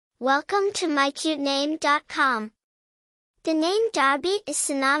Welcome to mycutename.com. The name Darby is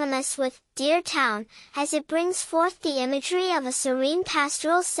synonymous with Deer Town, as it brings forth the imagery of a serene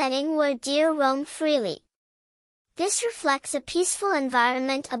pastoral setting where deer roam freely. This reflects a peaceful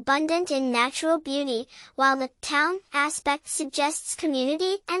environment abundant in natural beauty, while the town aspect suggests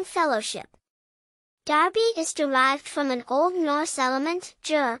community and fellowship. Darby is derived from an Old Norse element,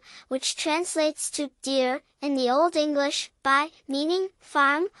 dur, which translates to deer, in the Old English, by, meaning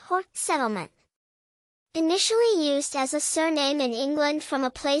farm or settlement. Initially used as a surname in England from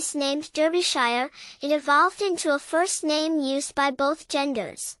a place named Derbyshire, it evolved into a first name used by both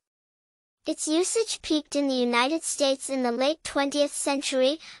genders. Its usage peaked in the United States in the late 20th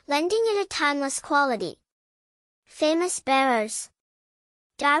century, lending it a timeless quality. Famous bearers.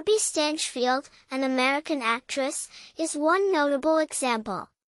 Darby Stanchfield, an American actress, is one notable example.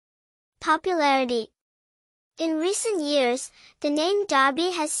 Popularity. In recent years, the name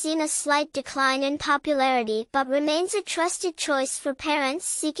Darby has seen a slight decline in popularity but remains a trusted choice for parents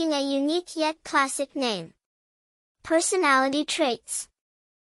seeking a unique yet classic name. Personality traits.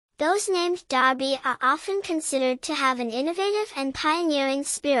 Those named Darby are often considered to have an innovative and pioneering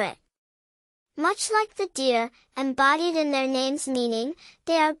spirit. Much like the deer, embodied in their name's meaning,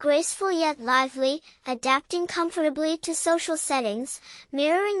 they are graceful yet lively, adapting comfortably to social settings,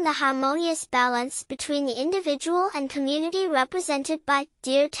 mirroring the harmonious balance between the individual and community represented by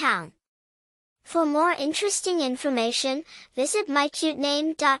Deer Town. For more interesting information, visit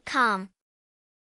mycutename.com.